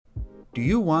Do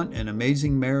you want an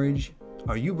amazing marriage?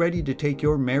 Are you ready to take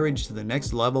your marriage to the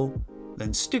next level?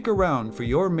 Then stick around for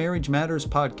Your Marriage Matters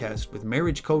podcast with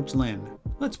marriage coach Lynn.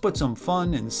 Let's put some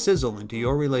fun and sizzle into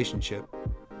your relationship.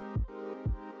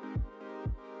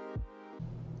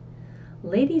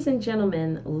 Ladies and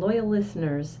gentlemen, loyal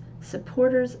listeners,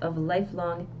 supporters of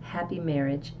lifelong happy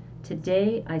marriage,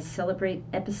 today I celebrate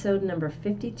episode number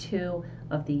 52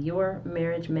 of the Your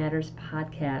Marriage Matters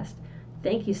podcast.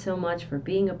 Thank you so much for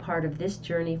being a part of this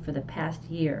journey for the past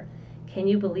year. Can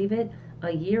you believe it?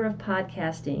 A year of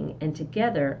podcasting, and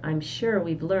together I'm sure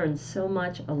we've learned so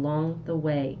much along the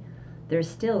way. There's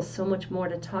still so much more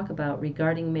to talk about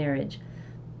regarding marriage.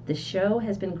 The show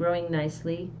has been growing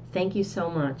nicely. Thank you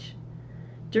so much.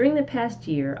 During the past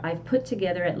year, I've put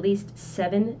together at least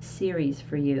 7 series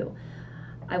for you.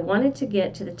 I wanted to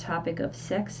get to the topic of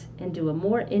sex and do a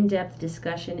more in-depth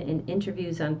discussion and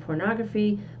interviews on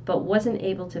pornography, but wasn't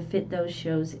able to fit those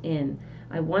shows in.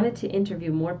 I wanted to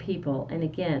interview more people, and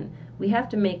again, we have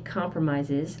to make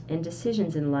compromises and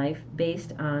decisions in life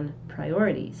based on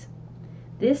priorities.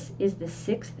 This is the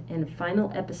 6th and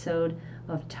final episode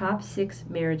of Top 6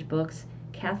 Marriage Books,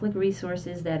 Catholic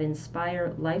resources that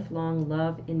inspire lifelong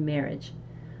love in marriage.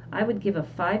 I would give a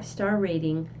 5-star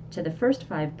rating to the first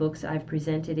 5 books I've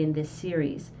presented in this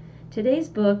series. Today's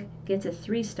book gets a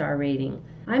 3-star rating.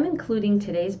 I'm including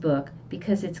today's book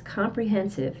because it's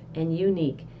comprehensive and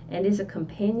unique and is a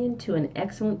companion to an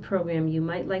excellent program you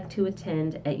might like to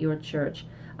attend at your church.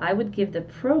 I would give the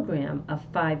program a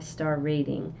 5-star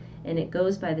rating, and it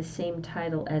goes by the same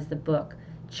title as the book,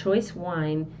 Choice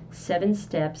Wine, 7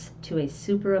 Steps to a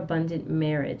Superabundant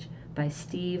Marriage by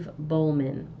Steve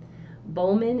Bowman.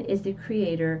 Bowman is the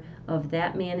creator of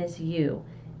That Man Is You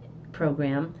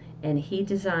program, and he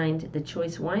designed the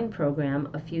Choice Wine program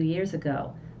a few years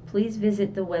ago. Please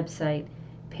visit the website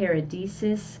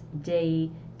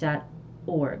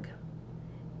paradisusdei.org.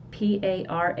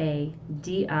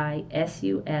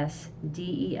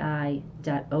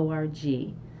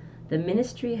 paradissusdei.org. The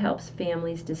ministry helps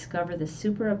families discover the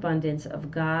superabundance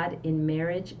of God in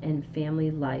marriage and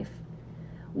family life.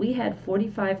 We had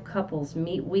 45 couples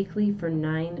meet weekly for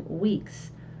 9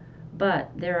 weeks,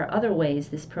 but there are other ways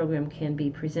this program can be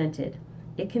presented.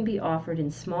 It can be offered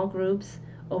in small groups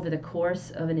over the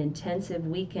course of an intensive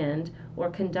weekend or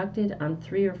conducted on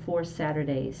 3 or 4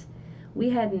 Saturdays.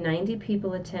 We had 90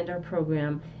 people attend our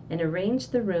program and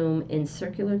arranged the room in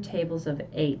circular tables of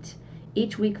 8.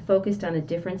 Each week focused on a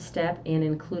different step and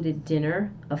included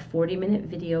dinner, a 40-minute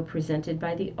video presented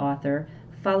by the author,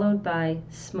 followed by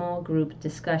small group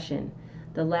discussion.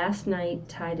 The last night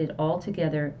tied it all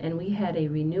together, and we had a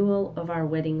renewal of our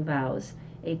wedding vows,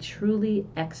 a truly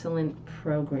excellent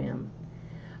program.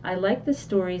 I like the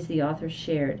stories the author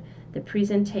shared, the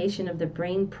presentation of the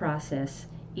brain process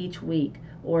each week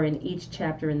or in each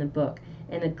chapter in the book,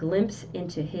 and a glimpse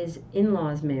into his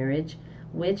in-laws' marriage,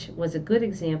 which was a good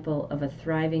example of a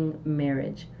thriving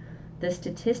marriage. The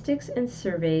statistics and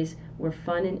surveys were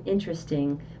fun and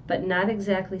interesting, but not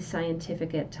exactly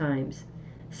scientific at times.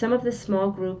 Some of the small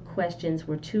group questions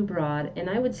were too broad, and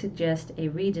I would suggest a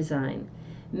redesign.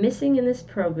 Missing in this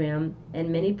program, and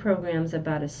many programs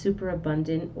about a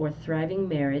superabundant or thriving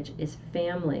marriage, is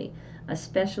family,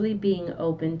 especially being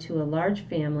open to a large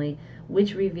family,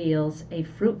 which reveals a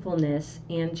fruitfulness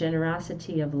and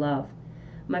generosity of love.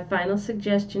 My final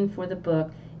suggestion for the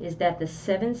book is that the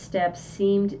 7 steps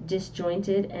seemed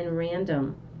disjointed and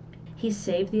random. He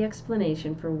saved the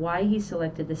explanation for why he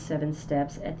selected the 7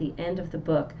 steps at the end of the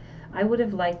book. I would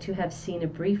have liked to have seen a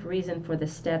brief reason for the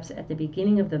steps at the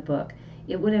beginning of the book.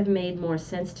 It would have made more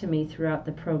sense to me throughout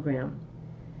the program.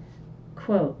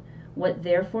 Quote, "What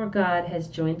therefore God has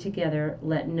joined together,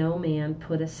 let no man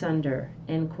put asunder."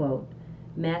 End quote.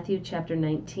 Matthew chapter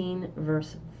 19,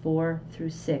 verse 4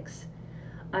 through 6.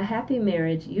 A happy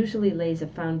marriage usually lays a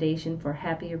foundation for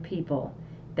happier people,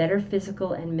 better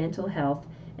physical and mental health,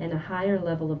 and a higher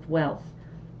level of wealth.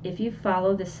 If you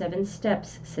follow the 7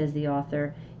 steps, says the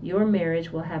author, your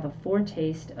marriage will have a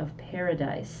foretaste of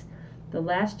paradise. The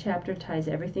last chapter ties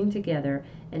everything together,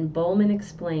 and Bowman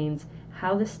explains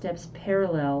how the steps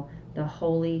parallel the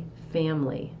Holy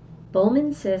Family.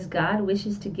 Bowman says God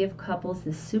wishes to give couples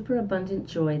the superabundant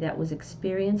joy that was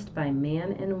experienced by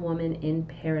man and woman in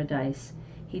paradise.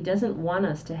 He doesn't want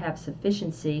us to have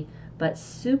sufficiency, but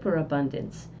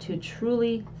superabundance, to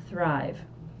truly thrive.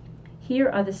 Here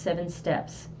are the 7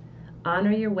 steps.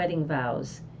 Honor your wedding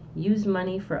vows. Use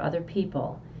money for other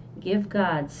people. Give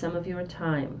God some of your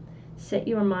time. Set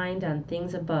your mind on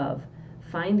things above.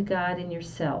 Find God in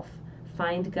yourself.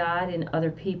 Find God in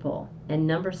other people. And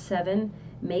number 7,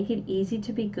 make it easy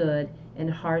to be good and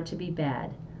hard to be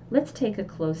bad. Let's take a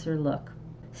closer look.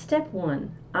 Step 1.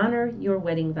 Honor your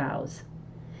wedding vows.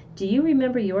 Do you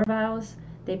remember your vows?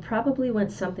 They probably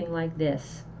went something like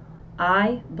this.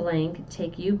 I blank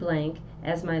take you blank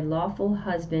as my lawful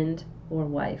husband or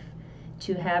wife,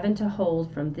 to have and to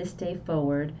hold from this day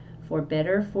forward, for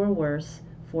better, for worse,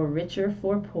 for richer,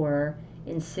 for poorer,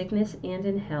 in sickness and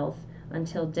in health,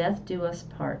 until death do us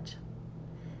part.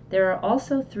 There are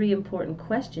also 3 important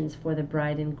questions for the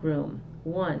bride and groom.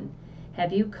 1.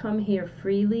 Have you come here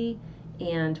freely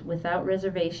and without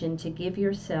reservation to give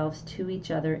yourselves to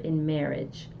each other in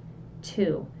marriage?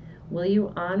 2. Will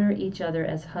you honor each other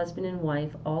as husband and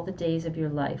wife all the days of your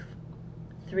life?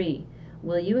 3.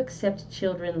 Will you accept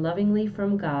children lovingly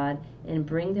from God and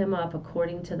bring them up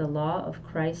according to the law of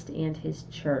Christ and His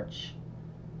church?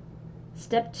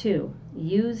 Step 2.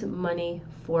 Use money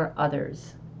for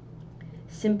others.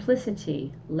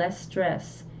 Simplicity, less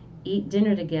stress. Eat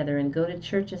dinner together and go to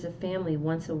church as a family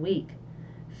once a week.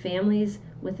 Families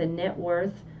with a net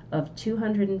worth of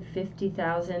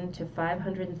 $250,000 to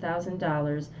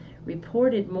 $500,000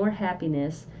 reported more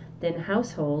happiness than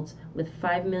households with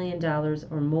 $5 million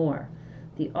or more.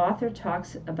 The author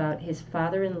talks about his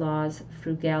father-in-law's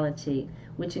frugality,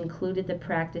 which included the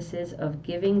practices of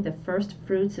giving the first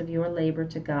fruits of your labor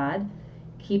to God,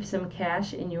 keep some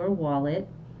cash in your wallet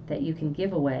that you can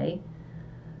give away,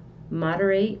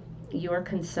 moderate your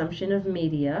consumption of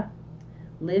media,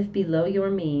 live below your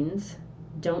means,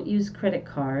 don't use credit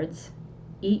cards,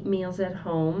 eat meals at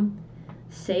home,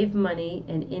 save money,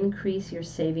 and increase your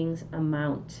savings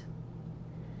amount.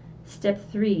 Step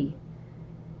 3,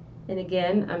 and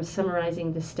again, I'm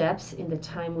summarizing the steps in the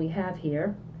time we have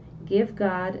here. Give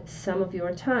God some of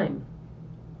your time.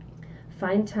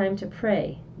 Find time to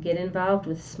pray. Get involved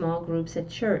with small groups at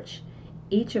church.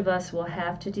 Each of us will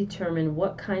have to determine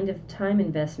what kind of time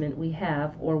investment we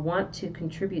have or want to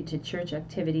contribute to church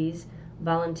activities,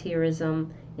 volunteerism,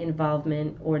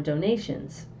 involvement, or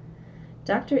donations.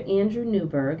 Dr. Andrew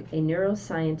Newberg, a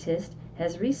neuroscientist,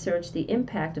 has researched the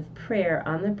impact of prayer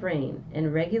on the brain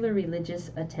and regular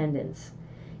religious attendance.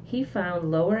 He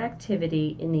found lower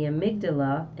activity in the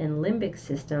amygdala and limbic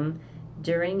system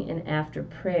during and after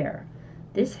prayer.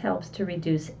 This helps to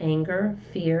reduce anger,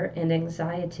 fear, and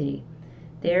anxiety.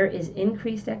 There is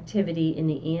increased activity in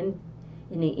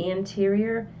the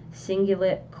anterior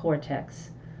cingulate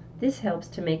cortex. This helps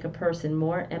to make a person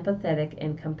more empathetic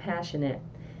and compassionate.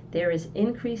 There is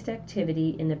increased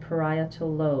activity in the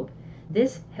parietal lobe.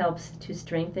 This helps to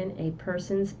strengthen a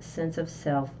person's sense of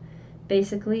self.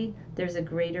 Basically, there's a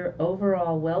greater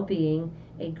overall well-being,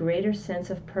 a greater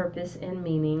sense of purpose and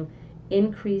meaning,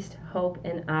 increased hope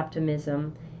and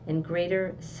optimism, and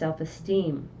greater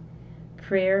self-esteem.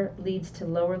 Prayer leads to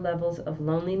lower levels of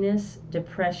loneliness,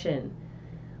 depression,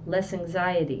 less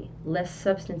anxiety, less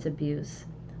substance abuse,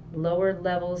 lower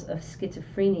levels of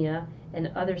schizophrenia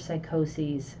and other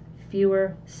psychoses,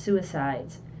 fewer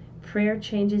suicides. Prayer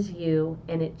changes you,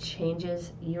 and it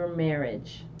changes your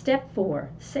marriage. Step 4.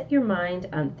 Set your mind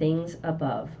on things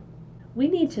above. We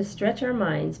need to stretch our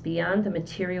minds beyond the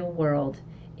material world.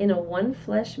 In a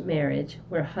one-flesh marriage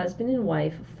where husband and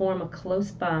wife form a close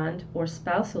bond or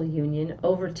spousal union,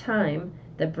 over time,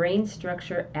 the brain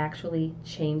structure actually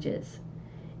changes.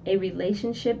 A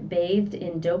relationship bathed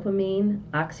in dopamine,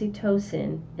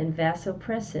 oxytocin, and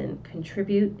vasopressin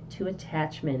contribute to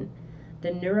attachment. The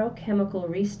neurochemical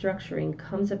restructuring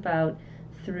comes about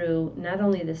through not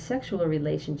only the sexual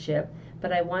relationship,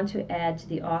 but I want to add to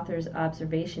the author's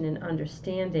observation and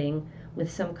understanding with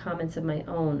some comments of my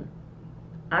own.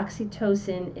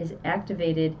 Oxytocin is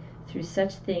activated through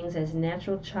such things as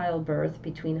natural childbirth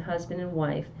between husband and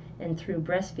wife and through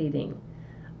breastfeeding.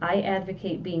 I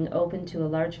advocate being open to a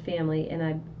large family,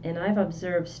 and I've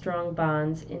observed strong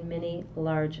bonds in many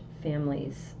large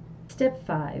families. Step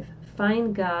 5.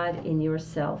 Find God in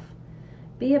yourself.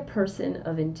 Be a person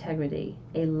of integrity,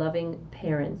 a loving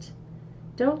parent.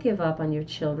 Don't give up on your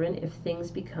children if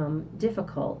things become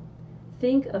difficult.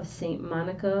 Think of St.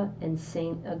 Monica and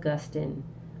St. Augustine.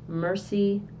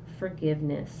 Mercy,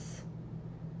 forgiveness.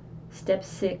 Step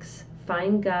 6.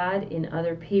 Find God in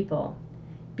other people.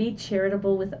 Be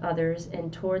charitable with others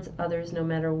and towards others no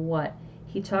matter what.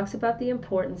 He talks about the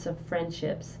importance of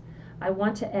friendships. I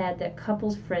want to add that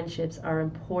couples' friendships are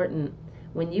important.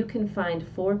 When you can find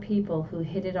 4 people who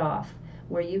hit it off,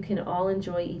 where you can all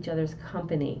enjoy each other's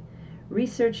company.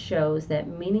 Research shows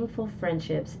that meaningful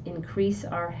friendships increase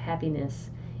our happiness.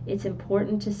 It's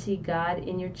important to see God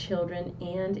in your children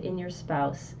and in your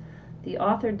spouse. The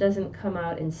author doesn't come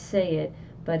out and say it,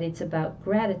 but it's about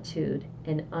gratitude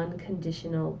and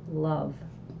unconditional love.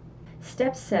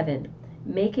 Step 7.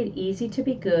 Make it easy to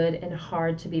be good and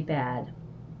hard to be bad.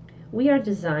 We are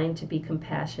designed to be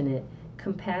compassionate.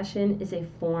 Compassion is a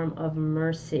form of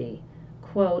mercy.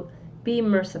 Quote, "Be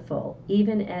merciful,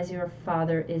 even as your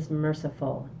Father is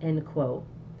merciful." End quote.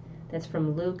 That's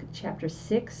from Luke chapter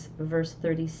 6, verse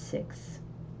 36.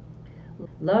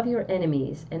 Love your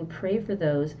enemies and pray for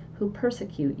those who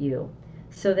persecute you,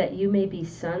 so that you may be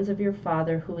sons of your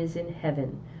Father who is in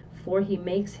heaven. For he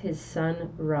makes his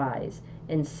sun rise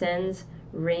and sends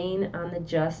rain on the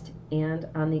just and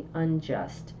on the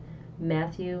unjust.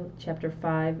 Matthew chapter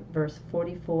 5, verse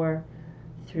 44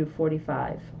 through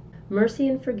 45. Mercy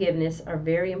and forgiveness are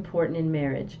very important in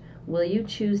marriage. Will you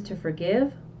choose to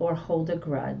forgive or hold a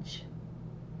grudge?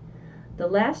 The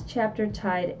last chapter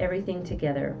tied everything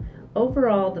together.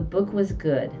 Overall, the book was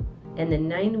good, and the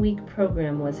 9-week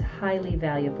program was highly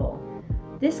valuable.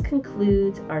 This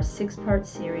concludes our 6-part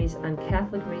series on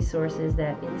Catholic resources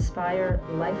that inspire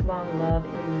lifelong love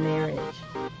in marriage.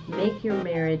 Make your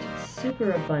marriage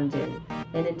super abundant,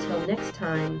 and until next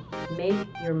time, make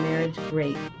your marriage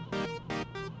great.